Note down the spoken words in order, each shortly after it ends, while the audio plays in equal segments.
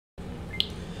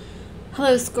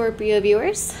Hello Scorpio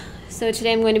viewers. So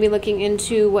today I'm going to be looking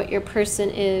into what your person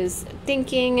is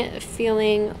thinking,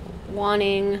 feeling,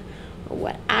 wanting, or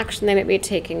what action they might be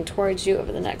taking towards you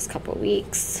over the next couple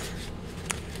weeks.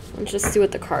 Let's just see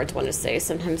what the cards want to say.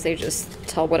 Sometimes they just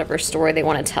tell whatever story they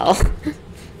want to tell.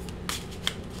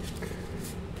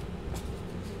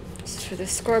 So for the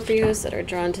Scorpios that are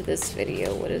drawn to this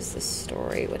video, what is the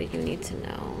story? What do you need to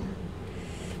know?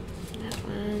 That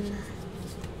one.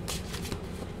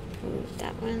 Ooh,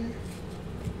 that one.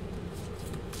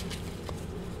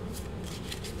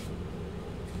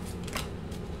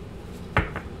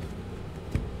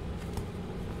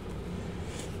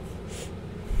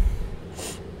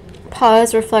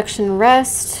 Pause, reflection,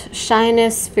 rest,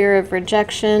 shyness, fear of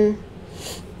rejection,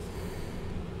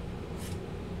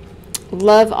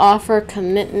 love offer,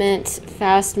 commitment,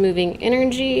 fast-moving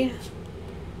energy,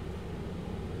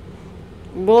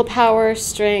 willpower,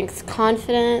 strength,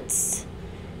 confidence,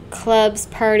 clubs,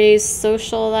 parties,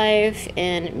 social life,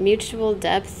 and mutual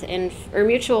depth or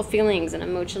mutual feelings and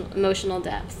emotional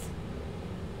depth.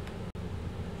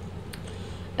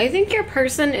 I think your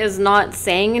person is not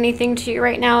saying anything to you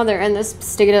right now. They're in this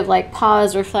state of like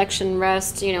pause, reflection,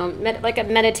 rest, you know, like a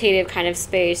meditative kind of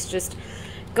space, just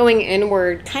going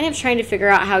inward, kind of trying to figure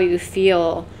out how you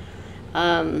feel.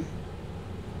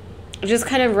 Just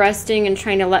kind of resting and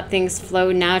trying to let things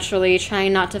flow naturally,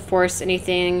 trying not to force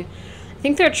anything. I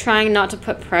think they're trying not to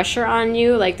put pressure on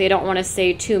you. Like they don't want to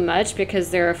say too much because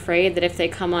they're afraid that if they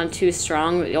come on too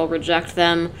strong, you'll reject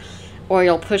them, or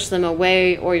you'll push them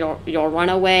away, or you'll run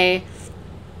away.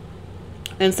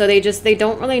 And so they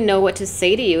don't really know what to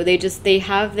say to you. They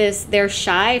have this, they're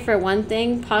shy for one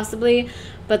thing possibly,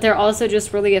 but they're also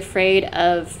just really afraid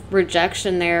of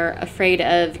rejection. They're afraid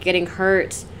of getting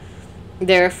hurt.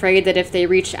 They're afraid that if they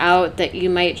reach out that you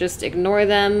might just ignore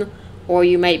them, or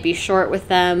you might be short with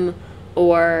them,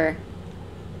 or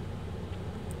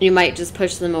you might just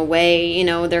push them away. You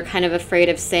know, they're kind of afraid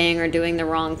of saying or doing the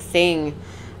wrong thing.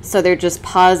 So they're just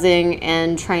pausing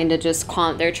and trying to just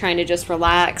they're trying to just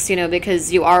relax, you know,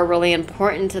 because you are really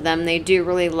important to them. They do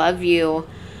really love you.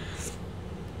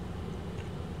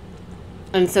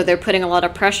 And so they're putting a lot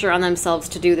of pressure on themselves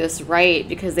to do this right,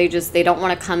 because they don't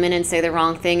want to come in and say the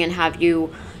wrong thing and have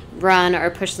you run or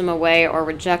push them away or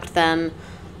reject them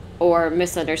or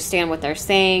misunderstand what they're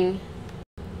saying.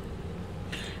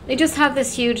 They just have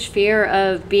this huge fear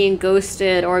of being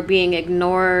ghosted or being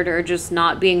ignored or just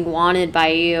not being wanted by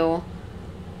you.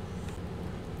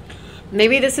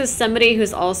 Maybe this is somebody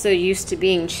who's also used to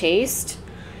being chased,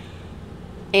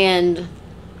 and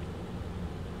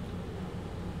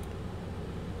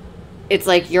it's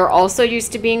like you're also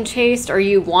used to being chased, or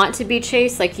you want to be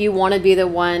chased. Like you want to be the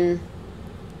one,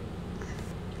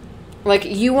 like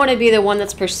you want to be the one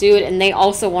that's pursued, and they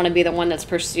also want to be the one that's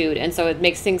pursued. And so it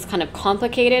makes things kind of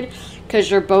complicated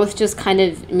because you're both just kind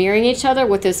of mirroring each other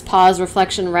with this pause,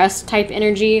 reflection, rest type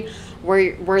energy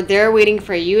where they're waiting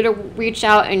for you to reach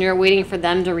out and you're waiting for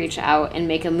them to reach out and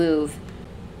make a move.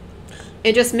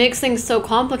 It just makes things so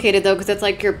complicated though, because it's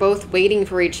like you're both waiting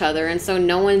for each other, and so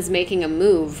no one's making a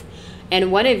move.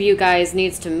 And one of you guys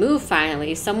needs to move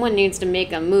finally. Someone needs to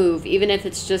make a move, even if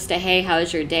it's just a, hey,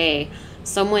 how's your day?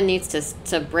 Someone needs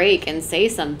to break and say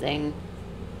something.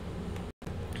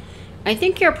 I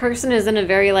think your person is in a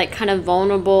very like kind of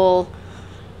vulnerable,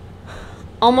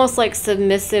 almost like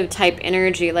submissive type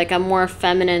energy, like a more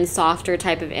feminine, softer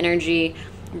type of energy,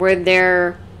 where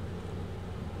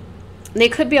they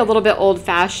could be a little bit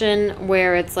old-fashioned,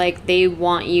 where it's like they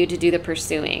want you to do the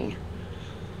pursuing.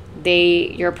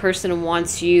 Your person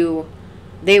wants you.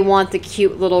 They want the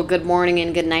cute little good morning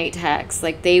and good night text.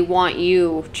 Like they want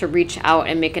you to reach out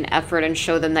and make an effort and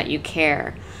show them that you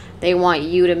care. They want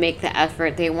you to make the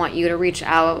effort. They want you to reach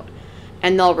out,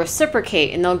 and they'll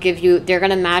reciprocate, and they're going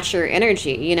to match your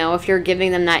energy. You know, if you're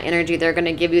giving them that energy, they're going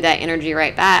to give you that energy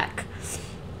right back.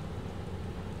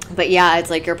 But yeah,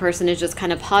 it's like your person is just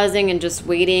kind of pausing and just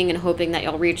waiting and hoping that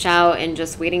you'll reach out, and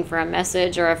just waiting for a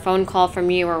message or a phone call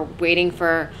from you, or waiting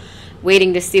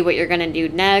to see what you're going to do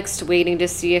next, waiting to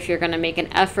see if you're going to make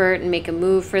an effort and make a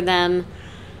move for them.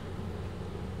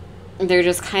 They're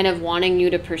just kind of wanting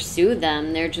you to pursue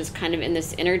them. They're just kind of in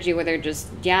this energy where they're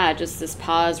just this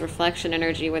pause, reflection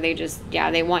energy where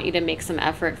they want you to make some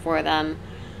effort for them.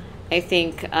 I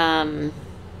think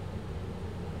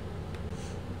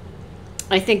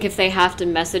if they have to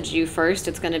message you first,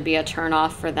 it's going to be a turn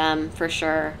off for them for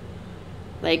sure.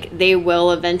 Like they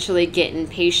will eventually get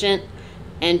impatient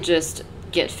and just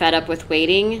get fed up with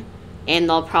waiting, and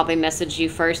they'll probably message you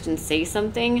first and say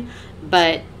something,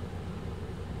 but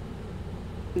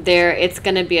it's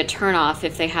going to be a turnoff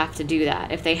if they have to do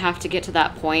that. If they have to get to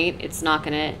that point, it's not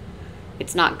going to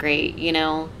it's not great, you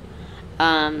know?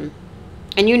 And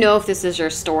you know if this is your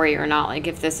story or not, like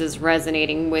if this is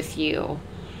resonating with you.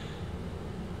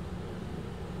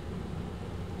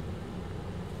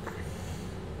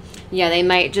 Yeah, they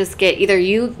might just get, either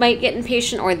you might get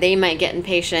impatient or they might get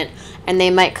impatient, and they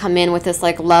might come in with this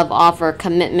like love offer,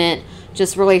 commitment,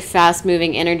 just really fast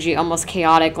moving energy, almost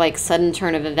chaotic, like sudden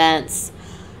turn of events,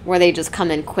 where they just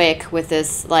come in quick with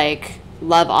this like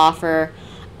love offer.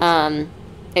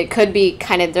 It could be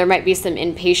kind of, there might be some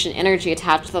impatient energy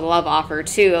attached to the love offer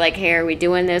too, like, hey, are we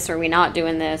doing this or are we not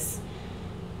doing this?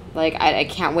 Like, I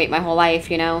can't wait my whole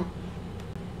life, you know?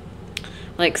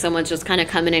 Like someone's just kind of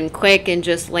coming in quick and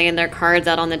just laying their cards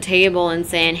out on the table and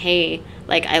saying, hey,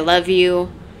 like, I love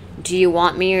you. Do you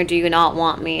want me or do you not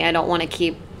want me? I don't want to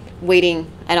keep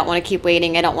waiting. I don't want to keep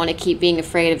waiting. I don't want to keep being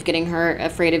afraid of getting hurt,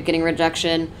 afraid of getting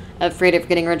rejection, afraid of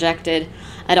getting rejected.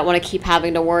 I don't want to keep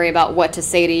having to worry about what to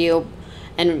say to you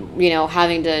and, you know,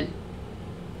 having to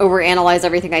overanalyze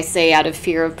everything I say out of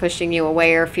fear of pushing you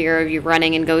away or fear of you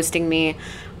running and ghosting me.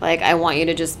 Like, I want you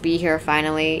to just be here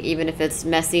finally, even if it's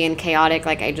messy and chaotic.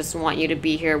 Like, I just want you to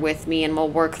be here with me, and we'll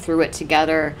work through it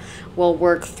together. We'll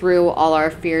work through all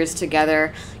our fears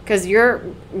together. Because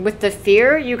with the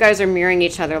fear, you guys are mirroring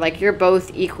each other. Like, you're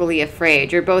both equally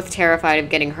afraid. You're both terrified of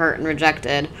getting hurt and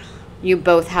rejected. You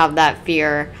both have that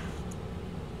fear.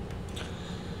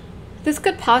 This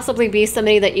could possibly be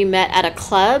somebody that you met at a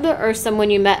club, or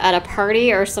someone you met at a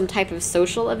party, or some type of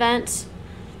social event.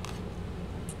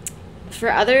 For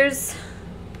others,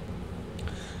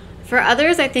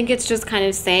 I think it's just kind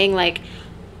of saying, like,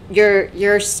 you're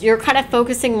kind of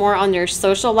focusing more on your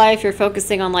social life. You're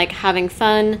focusing on, like, having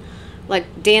fun,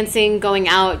 like dancing, going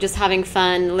out, just having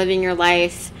fun, living your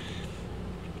life,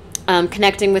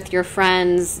 connecting with your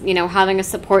friends, you know, having a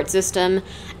support system.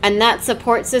 And that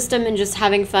support system and just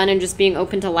having fun and just being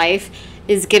open to life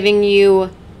is giving you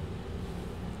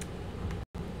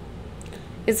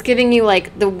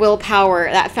like the willpower.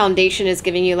 That foundation is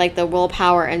giving you like the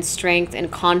willpower and strength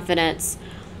and confidence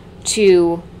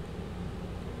to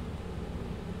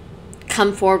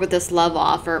come forward with this love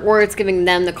offer, or it's giving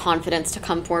them the confidence to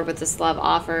come forward with this love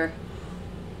offer.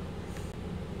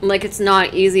 Like, it's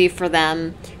not easy for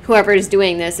them, whoever is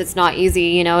doing this, it's not easy,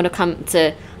 you know, to come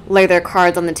to lay their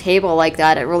cards on the table like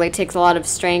that. It really takes a lot of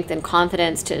strength and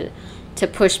confidence to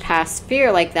push past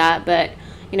fear like that. But,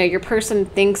 you know, your person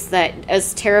thinks that,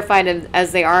 as terrified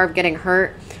as they are of getting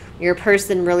hurt, your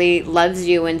person really loves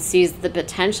you and sees the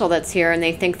potential that's here, and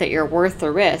they think that you're worth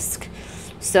the risk.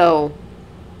 So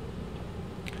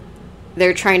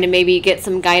they're trying to maybe get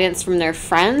some guidance from their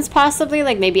friends, possibly,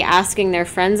 like maybe asking their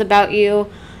friends about you,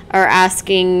 or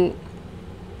asking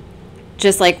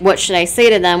just like, what should I say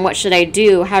to them? What should I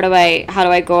do? How do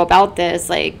I go about this?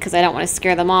 Like, because I don't want to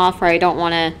scare them off, or I don't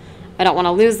want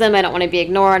to lose them. I don't want to be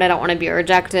ignored. I don't want to be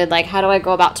rejected. Like, how do I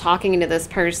go about talking to this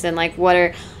person? Like,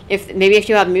 if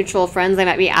you have mutual friends, they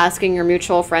might be asking your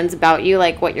mutual friends about you,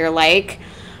 like what you're like,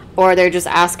 or they're just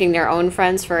asking their own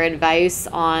friends for advice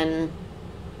on,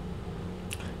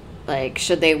 like,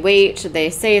 should they wait? Should they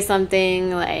say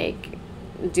something? Like,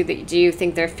 do you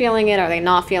think they're feeling it? Are they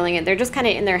not feeling it? They're just kind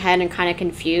of in their head and kind of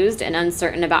confused and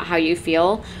uncertain about how you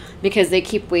feel, because they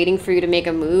keep waiting for you to make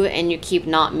a move and you keep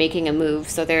not making a move.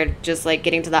 So they're just like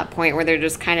getting to that point where they're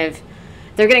just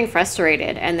they're getting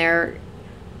frustrated, and they're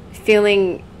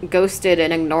feeling ghosted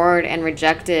and ignored and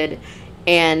rejected,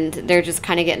 and they're just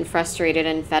kind of getting frustrated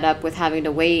and fed up with having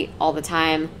to wait all the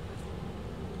time.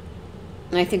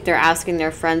 And I think they're asking their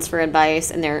friends for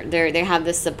advice, and they have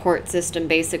this support system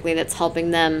basically that's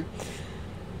helping them,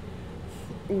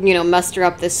 you know, muster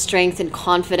up this strength and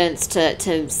confidence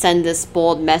to send this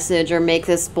bold message or make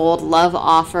this bold love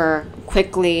offer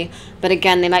quickly. But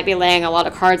again, they might be laying a lot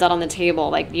of cards out on the table.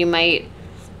 Like, you might,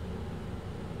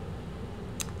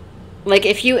 like,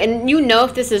 if you know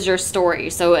if this is your story.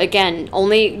 So again,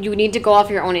 only you need to go off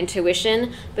your own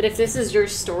intuition. But if this is your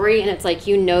story and it's like,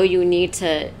 you know, you need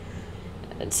to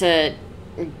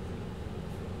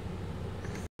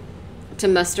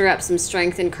muster up some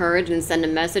strength and courage and send a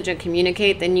message and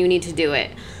communicate, then you need to do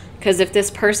it. Because if this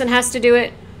person has to do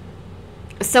it,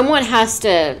 someone has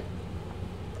to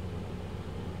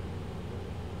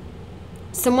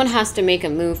make a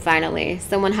move finally.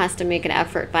 Someone has to make an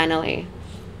effort finally.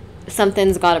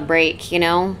 Something's got to break, you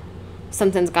know?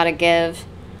 Something's got to give.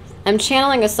 I'm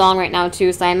channeling a song right now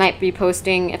too, so I might be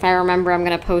posting, if I remember, I'm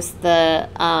going to post the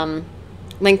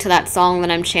link to that song that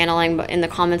I'm channeling in the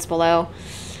comments below.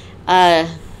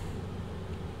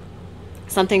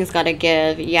 Something's got to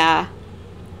give, yeah.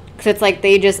 Because it's like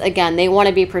they want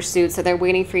to be pursued, so they're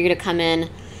waiting for you to come in.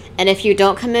 And if you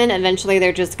don't come in, eventually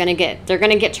they're going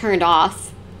to get turned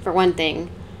off. for one thing,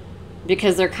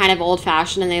 because they're kind of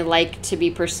old-fashioned and they like to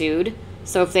be pursued.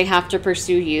 So if they have to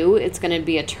pursue you, it's going to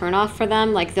be a turnoff for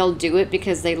them. Like, they'll do it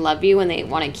because they love you and they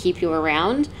want to keep you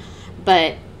around.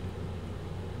 But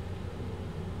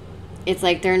it's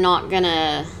like they're not going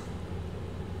to...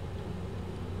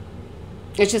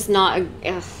 It's just not...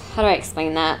 how do I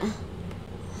explain that?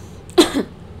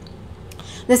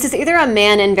 This is either a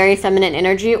man in very feminine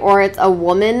energy, or it's a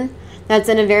woman that's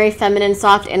in a very feminine,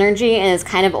 soft energy and is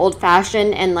kind of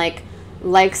old-fashioned and, like,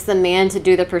 likes the man to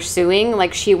do the pursuing.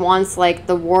 Like, she wants, like,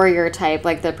 the warrior type,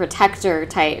 like the protector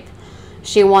type.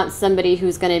 She wants somebody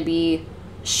who's going to be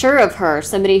sure of her,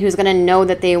 somebody who's going to know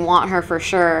that they want her for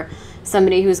sure,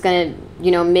 somebody who's going to,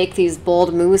 you know, make these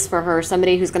bold moves for her,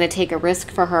 somebody who's going to take a risk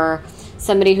for her,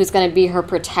 somebody who's going to be her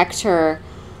protector,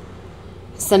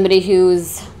 somebody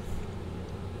who's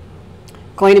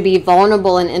going to be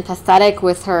vulnerable and empathetic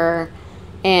with her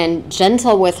and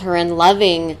gentle with her and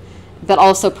loving, but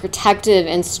also protective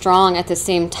and strong at the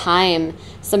same time.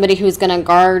 Somebody who's going to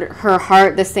guard her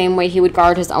heart the same way he would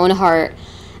guard his own heart.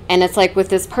 And it's like with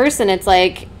this person, it's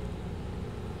like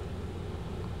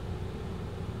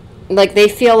they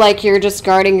feel like you're just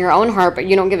guarding your own heart, but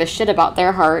you don't give a shit about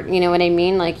their heart. You know what I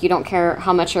mean? Like, you don't care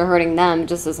how much you're hurting them,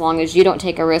 just as long as you don't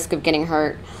take a risk of getting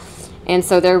hurt. And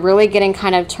so they're really getting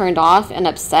kind of turned off and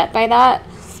upset by that.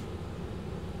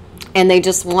 And they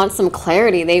just want some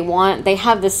clarity. They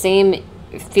have the same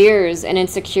fears and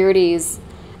insecurities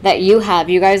that you have.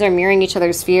 You guys are mirroring each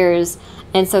other's fears.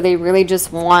 And so they really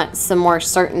just want some more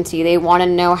certainty. They want to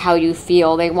know how you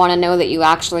feel. They want to know that you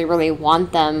actually really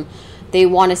want them. They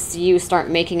want to see you start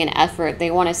making an effort.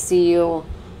 They want to see you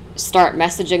start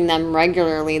messaging them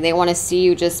regularly. They want to see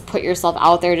you just put yourself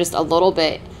out there just a little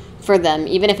bit for them.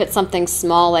 Even if it's something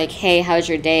small like, hey, how's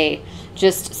your day?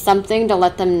 Just something to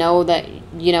let them know that,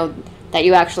 you know, that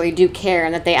you actually do care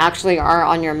and that they actually are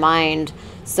on your mind.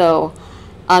 So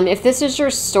if this is your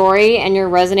story and you're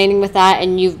resonating with that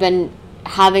and you've been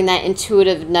having that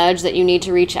intuitive nudge that you need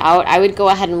to reach out, I would go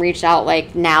ahead and reach out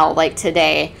like now, like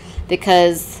today,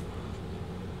 because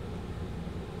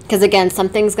again,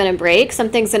 something's going to break,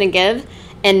 something's going to give,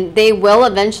 and they will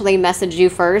eventually message you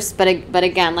first. But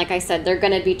again, like I said, they're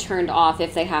going to be turned off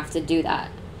if they have to do that.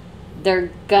 They're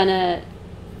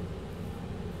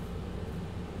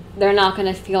not going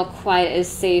to feel quite as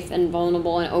safe and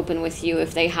vulnerable and open with you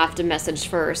if they have to message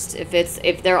first.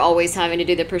 If they're always having to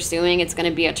do the pursuing, it's going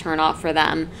to be a turn off for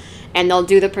them. And they'll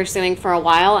do the pursuing for a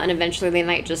while, and eventually they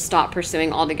might just stop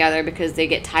pursuing altogether because they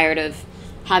get tired of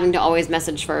having to always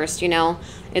message first, you know?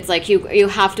 It's like you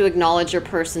have to acknowledge your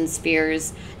person's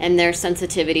fears and their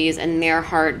sensitivities and their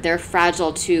heart. They're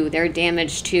fragile too. They're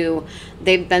damaged too.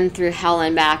 They've been through hell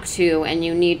and back too, and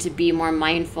you need to be more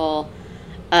mindful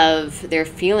of their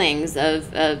feelings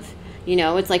of you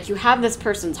know, it's like you have this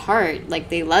person's heart. Like,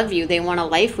 they love you. They want a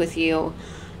life with you.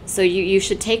 So you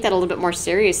should take that a little bit more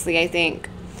seriously, I think.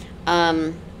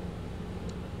 And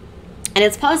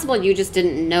it's possible you just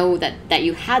didn't know that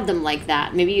you had them like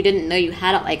that. Maybe you didn't know you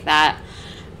had it like that.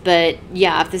 But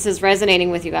yeah, if this is resonating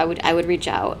with you, I would reach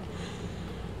out.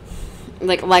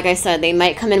 Like I said, they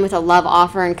might come in with a love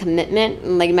offer and commitment.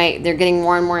 And they're getting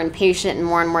more and more impatient and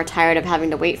more tired of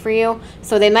having to wait for you.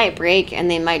 So they might break and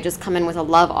they might just come in with a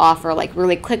love offer, like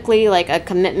really quickly, like a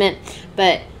commitment.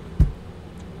 But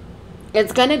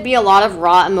it's going to be a lot of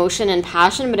raw emotion and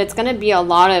passion, but it's going to be a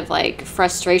lot of like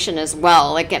frustration as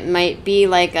well. Like, it might be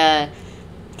like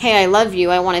hey, I love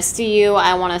you. I want to see you.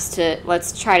 I want us to,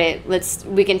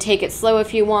 we can take it slow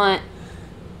if you want.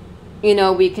 You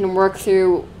know, we can work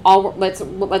through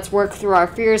let's work through our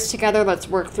fears together. Let's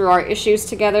work through our issues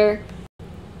together.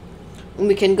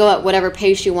 We can go at whatever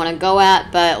pace you want to go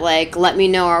at, but like, let me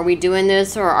know, are we doing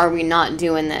this or are we not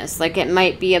doing this? Like, it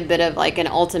might be a bit of like an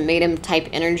ultimatum type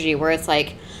energy where it's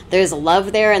like there's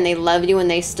love there and they love you and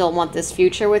they still want this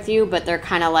future with you, but they're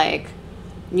kind of like,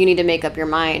 you need to make up your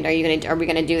mind. Are we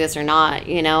gonna do this or not?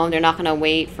 You know, they're not gonna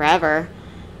wait forever.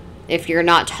 If you're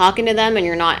not talking to them and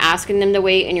you're not asking them to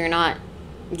wait and you're not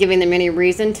giving them any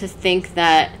reason to think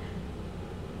that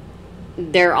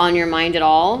they're on your mind at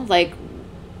all, like,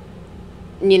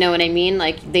 you know what I mean?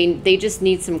 Like, they just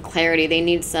need some clarity. They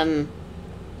need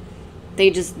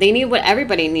what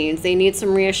everybody needs. They need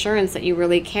some reassurance that you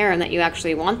really care and that you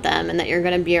actually want them and that you're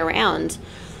going to be around.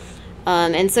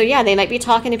 And so, yeah, they might be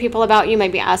talking to people about you,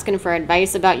 might be asking for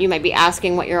advice about you, might be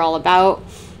asking what you're all about.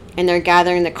 And they're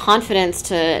gathering the confidence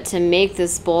to make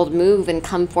this bold move and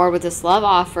come forward with this love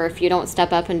offer if you don't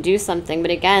step up and do something.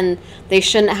 But again, they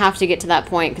shouldn't have to get to that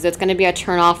point because it's going to be a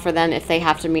turn off for them if they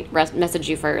have to message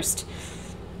you first.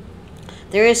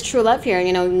 There is true love here,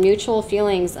 you know, mutual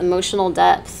feelings, emotional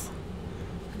depth.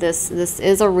 This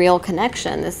is a real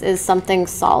connection. This is something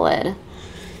solid.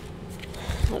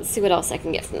 Let's see what else I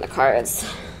can get from the cards.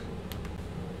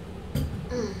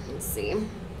 Let's see.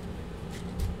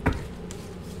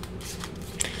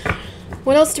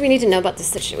 What else do we need to know about the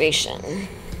situation?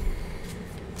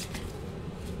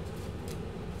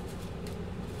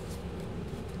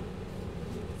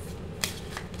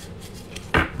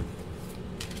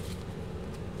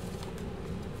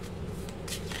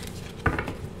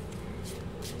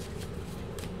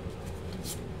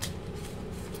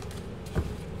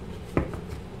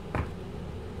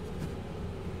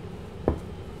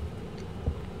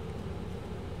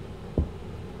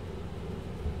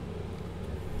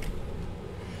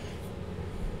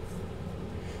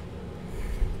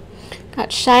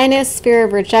 Got shyness, fear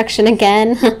of rejection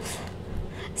again.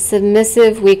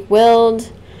 Submissive,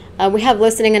 weak-willed. We have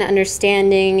listening and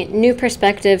understanding, new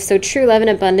perspective. So true love and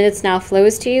abundance now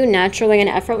flows to you naturally and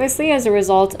effortlessly as a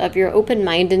result of your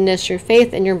open-mindedness, your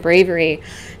faith, and your bravery.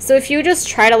 So if you just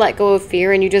try to let go of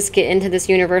fear and you just get into this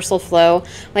universal flow,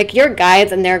 like your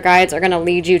guides and their guides are going to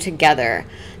lead you together.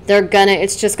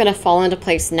 It's just going to fall into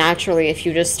place naturally if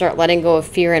you just start letting go of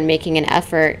fear and making an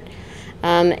effort.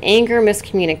 Anger,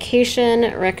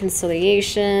 miscommunication,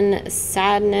 reconciliation,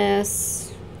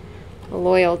 sadness,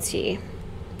 loyalty.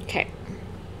 Okay.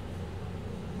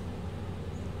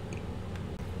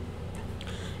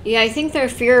 Yeah, I think their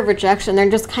fear of rejection, they're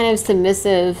just kind of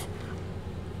submissive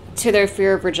to their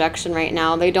fear of rejection right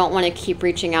now. They don't want to keep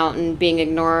reaching out and being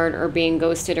ignored or being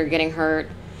ghosted or getting hurt.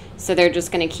 So they're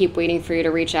just going to keep waiting for you to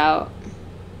reach out.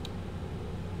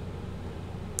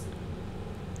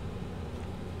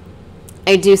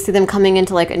 I do see them coming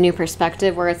into like a new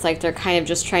perspective where it's like they're kind of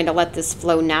just trying to let this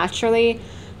flow naturally.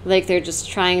 Like they're just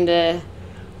trying to,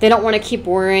 they don't want to keep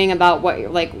worrying about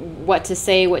what to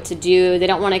say, what to do. They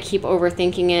don't want to keep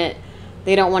overthinking it.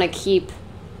 They don't want to keep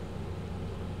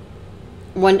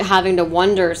having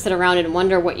to sit around and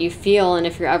wonder what you feel and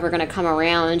if you're ever going to come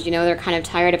around. You know, they're kind of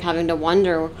tired of having to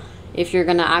wonder if you're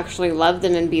going to actually love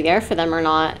them and be there for them or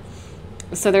not.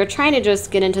 So they're trying to just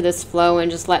get into this flow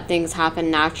and just let things happen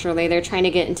naturally. They're trying to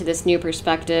get into this new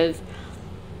perspective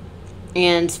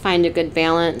and find a good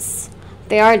balance.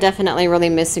 They are definitely really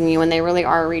missing you, and they really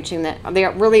are wishing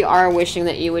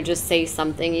that you would just say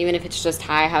something, even if it's just,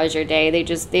 hi, how's your day?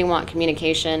 They want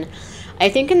communication. I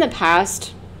think in the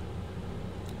past,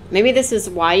 maybe this is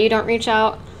why you don't reach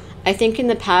out. I think in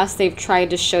the past they've tried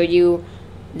to show you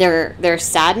their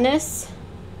sadness.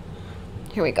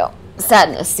 Here we go.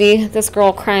 Sadness. See this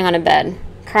girl crying on a bed,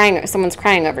 someone's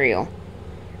crying over you,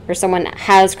 or someone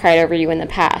has cried over you in the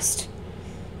past.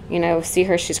 You know, see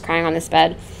her, she's crying on this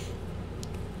bed.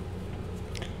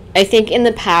 I think in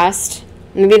the past,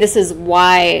 maybe this is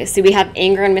why, see, we have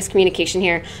anger and miscommunication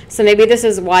here, so maybe this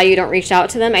is why you don't reach out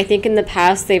to them. I think in the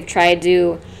past they've tried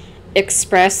to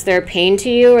express their pain to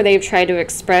you, or they've tried to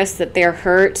express that they're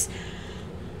hurt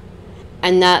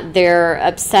and that they're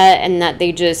upset and that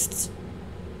they just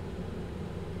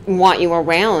want you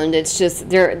around. It's just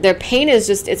their pain is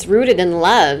just, it's rooted in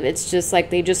love. It's just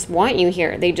like they just want you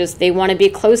here. They want to be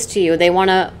close to you. They want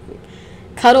to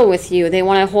cuddle with you. They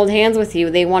want to hold hands with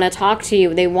you. They want to talk to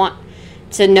you. They want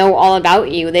to know all about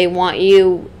you. They want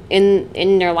you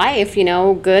in their life, you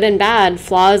know, good and bad,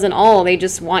 flaws and all. They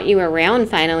just want you around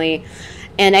finally.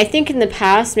 And I think in the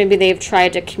past maybe they've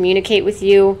tried to communicate with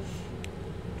you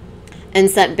and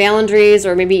set boundaries,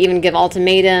 or maybe even give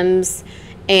ultimatums,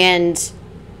 and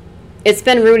it's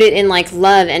been rooted in like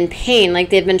love and pain.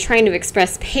 Like they've been trying to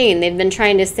express pain. They've been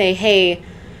trying to say, hey,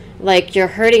 like, you're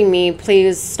hurting me.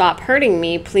 Please stop hurting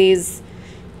me. Please,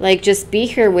 like, just be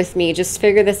here with me. Just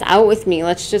figure this out with me.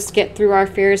 Let's just get through our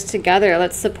fears together.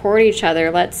 Let's support each other.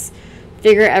 Let's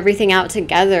figure everything out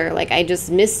together. Like, I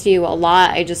just miss you a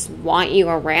lot. I just want you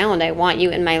around. I want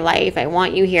you in my life. I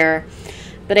want you here.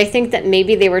 But I think that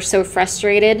maybe they were so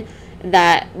frustrated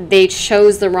that they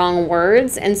chose the wrong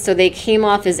words, and so they came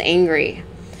off as angry,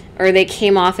 or they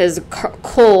came off as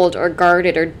cold or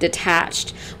guarded or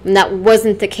detached, when that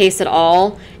wasn't the case at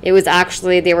all. It was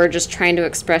actually they were just trying to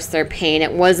express their pain.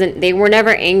 They were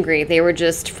never angry. They were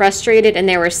just frustrated, and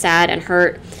they were sad and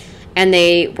hurt, and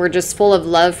they were just full of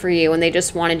love for you, and they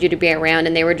just wanted you to be around,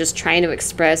 and they were just trying to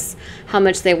express how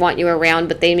much they want you around,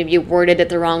 but they maybe worded it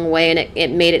the wrong way, and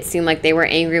it made it seem like they were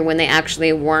angry when they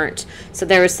actually weren't. So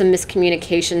there was some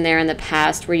miscommunication there in the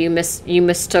past where you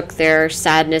mistook their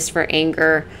sadness for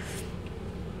anger.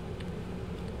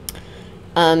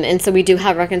 And so we do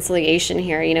have reconciliation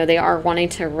here. You know, they are wanting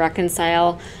to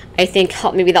reconcile. I think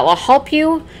maybe that will help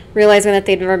you realizing that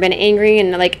they've never been angry,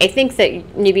 and like I think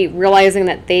that maybe realizing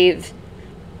that they've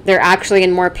they're actually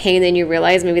in more pain than you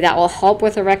realize. Maybe that will help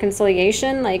with a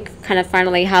reconciliation, like kind of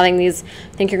finally having these,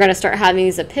 I think you're going to start having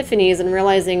these epiphanies and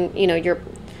realizing, you know,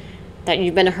 that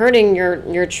you've been hurting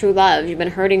your true love. You've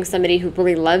been hurting somebody who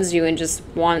really loves you and just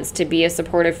wants to be a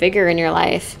supportive figure in your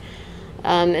life.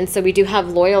 And so we do have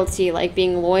loyalty, like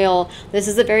being loyal. This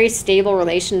is a very stable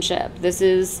relationship. This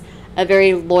is a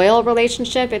very loyal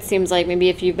relationship. It seems like maybe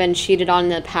if you've been cheated on in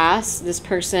the past, this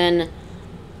person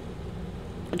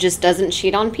just doesn't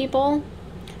cheat on people.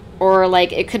 Or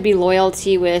like it could be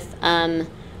loyalty with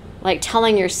like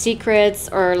telling your secrets,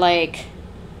 or like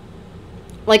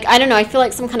I don't know, I feel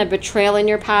like some kind of betrayal in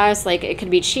your past. Like it could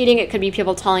be cheating, it could be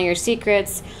people telling your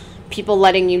secrets, people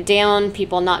letting you down,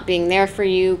 people not being there for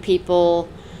you, people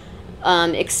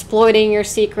exploiting your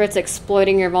secrets,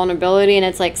 exploiting your vulnerability. And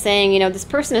it's like saying, you know, this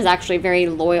person is actually very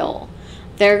loyal.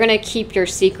 They're going to keep your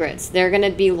secrets. They're going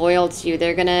to be loyal to you.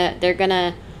 They're going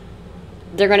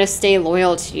to stay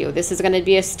loyal to you. This is going to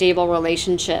be a stable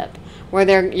relationship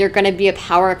where you're going to be a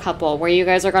power couple, where you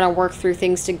guys are going to work through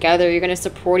things together. You're going to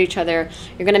support each other.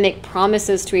 You're going to make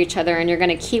promises to each other, and you're going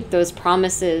to keep those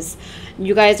promises.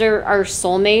 You guys are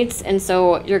soulmates, and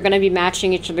so you're going to be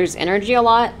matching each other's energy a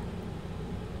lot.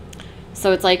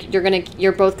 So it's like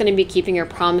you're both going to be keeping your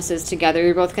promises together.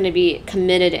 You're both going to be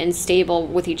committed and stable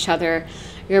with each other.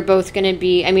 You're both going to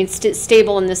be, I mean,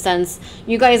 stable in the sense,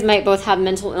 you guys might both have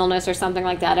mental illness or something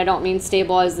like that. I don't mean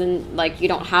stable as in, like, you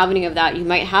don't have any of that. You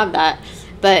might have that.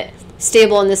 But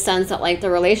stable in the sense that, like, the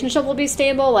relationship will be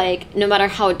stable. Like, no matter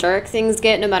how dark things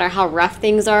get, no matter how rough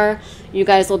things are, you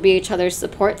guys will be each other's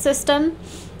support system.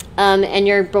 And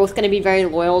you're both going to be very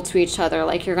loyal to each other.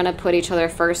 Like, you're going to put each other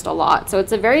first a lot. So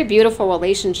it's a very beautiful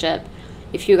relationship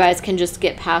if you guys can just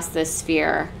get past this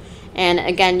fear. And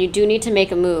again, you do need to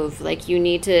make a move. Like, you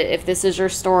need to, if this is your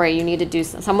story, you need to do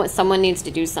someone needs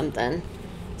to do something.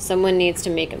 Someone needs to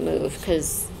make a move,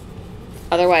 because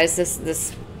otherwise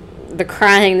the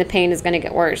crying, the pain is going to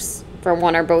get worse for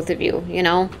one or both of you, you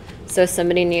know? So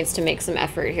somebody needs to make some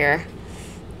effort here.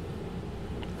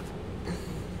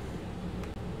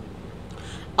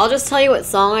 I'll just tell you what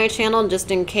song I channeled just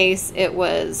in case it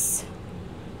was,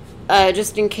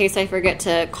 just in case I forget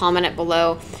to comment it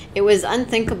below. It was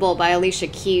Unthinkable by Alicia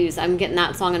Keys. I'm getting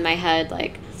that song in my head.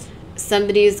 Like,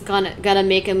 somebody's gonna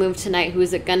make a move tonight.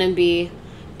 Who's it gonna be?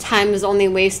 Time is only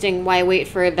wasting. Why wait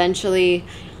for eventually?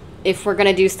 If we're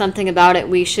gonna do something about it,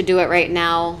 we should do it right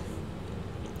now.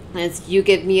 As you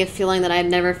give me a feeling that I've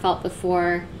never felt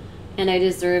before, and I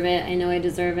deserve it. I know I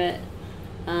deserve it.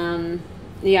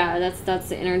 Yeah, that's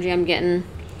the energy I'm getting.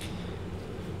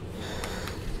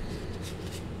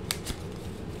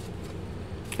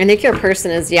 I think your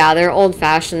person is, yeah, they're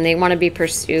old-fashioned. They want to be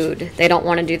pursued. They don't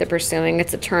want to do the pursuing.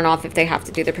 It's a turn-off if they have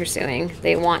to do the pursuing.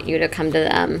 They want you to come to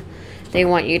them. They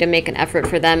want you to make an effort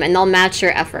for them, and they'll match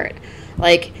your effort.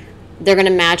 Like, they're going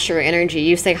to match your energy.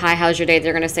 You say, hi, how's your day?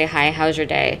 They're going to say, hi, how's your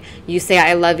day? You say,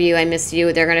 I love you, I miss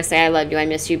you. They're going to say, I love you, I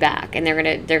miss you back. And they're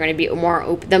going to be more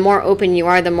open. The more open you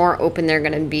are, the more open they're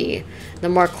going to be. The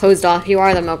more closed off you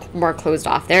are, the more closed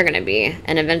off they're going to be.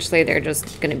 And eventually they're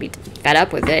just going to be fed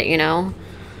up with it, you know?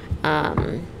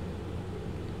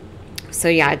 So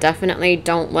yeah, definitely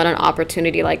don't let an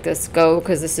opportunity like this go,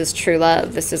 because this is true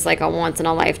love. This is like a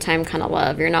once-in-a-lifetime kind of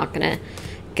love. You're not going to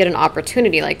get an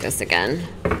opportunity like this again.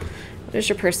 What does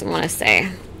your person want to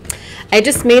say? I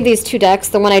just made these two decks.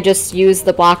 The one I just used,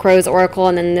 the Black Rose Oracle,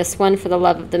 and then this one for the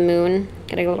Love of the Moon.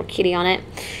 Getting a little kitty on it.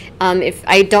 If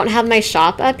I don't have my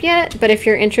shop up yet, but if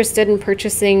you're interested in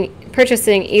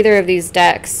purchasing either of these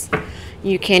decks,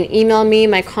 you can email me.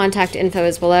 My contact info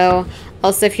is below.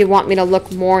 Also, if you want me to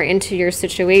look more into your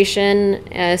situation,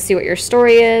 see what your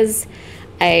story is,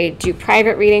 I do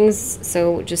private readings,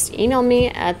 so just email me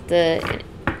at the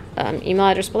email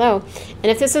address below. And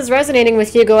if this is resonating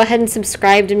with you, go ahead and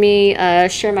subscribe to me,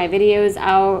 share my videos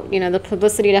out. You know, the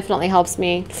publicity definitely helps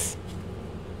me.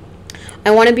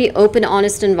 I want to be open,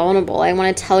 honest, and vulnerable. I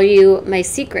want to tell you my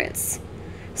secrets.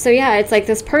 So yeah, it's like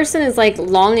this person is like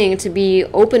longing to be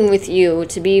open with you,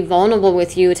 to be vulnerable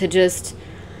with you, to just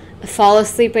fall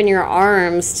asleep in your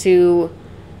arms, to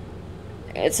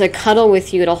cuddle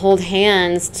with you, to hold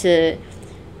hands, to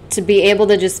be able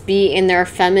to just be in their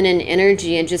feminine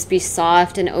energy and just be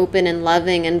soft and open and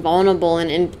loving and vulnerable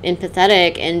and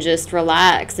empathetic and just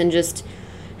relax and just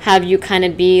have you kind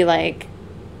of be like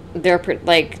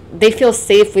they feel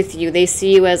safe with you. They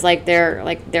see you as like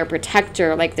their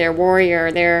protector, like their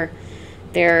warrior, their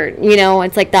you know,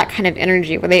 it's like that kind of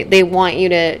energy where they want you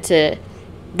to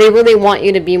they really want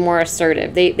you to be more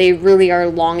assertive. They really are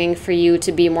longing for you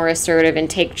to be more assertive and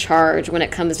take charge when it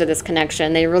comes to this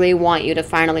connection. They really want you to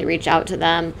finally reach out to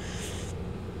them.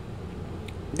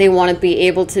 they want to be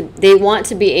able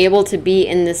to be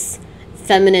in this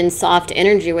feminine, soft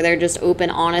energy where they're just open,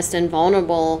 honest, and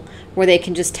vulnerable, where they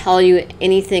can just tell you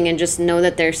anything and just know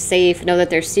that they're safe, know that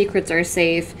their secrets are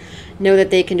safe, know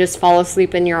that they can just fall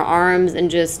asleep in your arms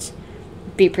and just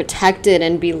be protected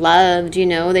and be loved. You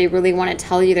know, they really want to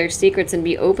tell you their secrets and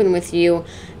be open with you,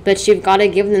 but you've got to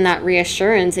give them that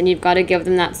reassurance, and you've got to give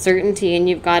them that certainty, and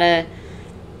you've got to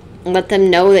let them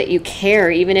know that you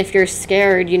care. Even if you're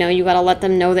scared, you know, you got to let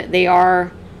them know that they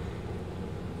are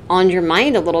on your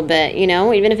mind a little bit, you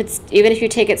know, even if you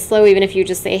take it slow, even if you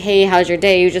just say, hey, how's your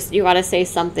day? You got to say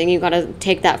something. You got to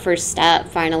take that first step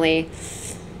finally.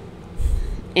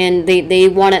 And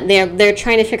they're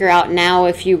trying to figure out now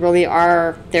if you really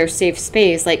are their safe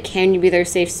space. Like, can you be their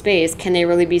safe space? Can they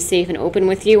really be safe and open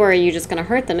with you, or are you just going to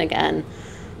hurt them again?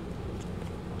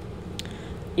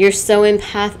 You're so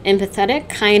empathetic,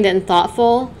 kind, and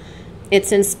thoughtful.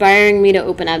 It's inspiring me to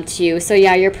open up to you. So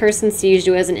yeah, your person sees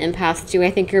you as an empath too. I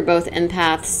think you're both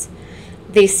empaths.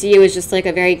 They see you as just like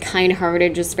a very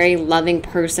kind-hearted, just very loving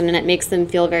person, and it makes them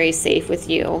feel very safe with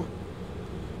you.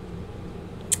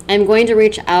 I'm going to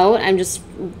reach out. I'm just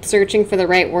searching for the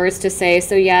right words to say.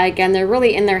 So yeah, again, they're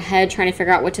really in their head trying to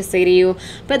figure out what to say to you,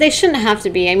 but they shouldn't have to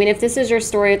be. I mean, if this is your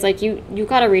story, it's like you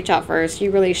got to reach out first. You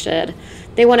really should.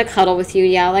 They want to cuddle with you.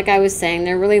 Yeah, like I was saying,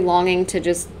 they're really longing to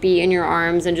just be in your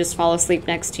arms and just fall asleep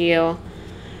next to you.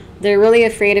 They're really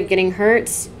afraid of getting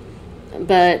hurt,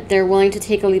 but they're willing to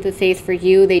take a leap of faith for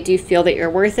you. They do feel that you're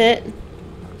worth it.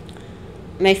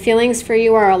 My feelings for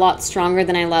you are a lot stronger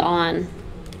than I let on.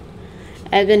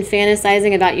 I've been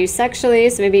fantasizing about you sexually,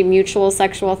 so maybe mutual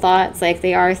sexual thoughts, like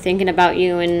they are thinking about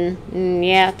you, and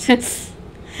yeah.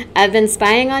 I've been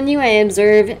spying on you. I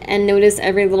observe and notice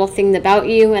every little thing about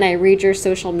you, and I read your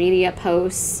social media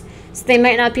posts. So they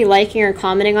might not be liking or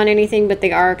commenting on anything, but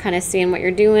they are kind of seeing what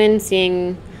you're doing,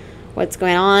 seeing what's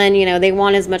going on. You know, they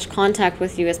want as much contact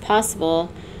with you as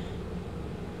possible.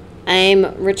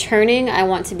 I'm returning. I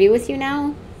want to be with you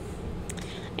now.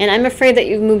 And I'm afraid that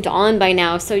you've moved on by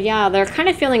now. So yeah, they're kind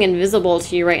of feeling invisible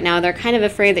to you right now. They're kind of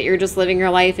afraid that you're just living your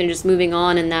life and just moving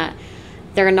on, and that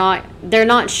they're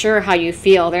not sure how you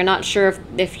feel. They're not sure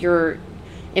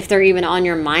if they're even on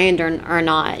your mind or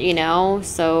not, you know?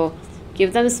 So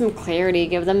give them some clarity,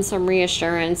 give them some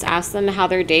reassurance, ask them how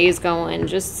their day is going.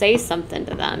 Just say something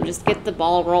to them. Just get the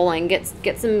ball rolling.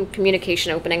 Get some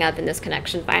communication opening up in this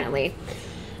connection finally.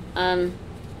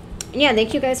 Yeah,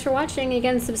 thank you guys for watching.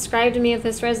 Again, subscribe to me if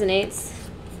this resonates.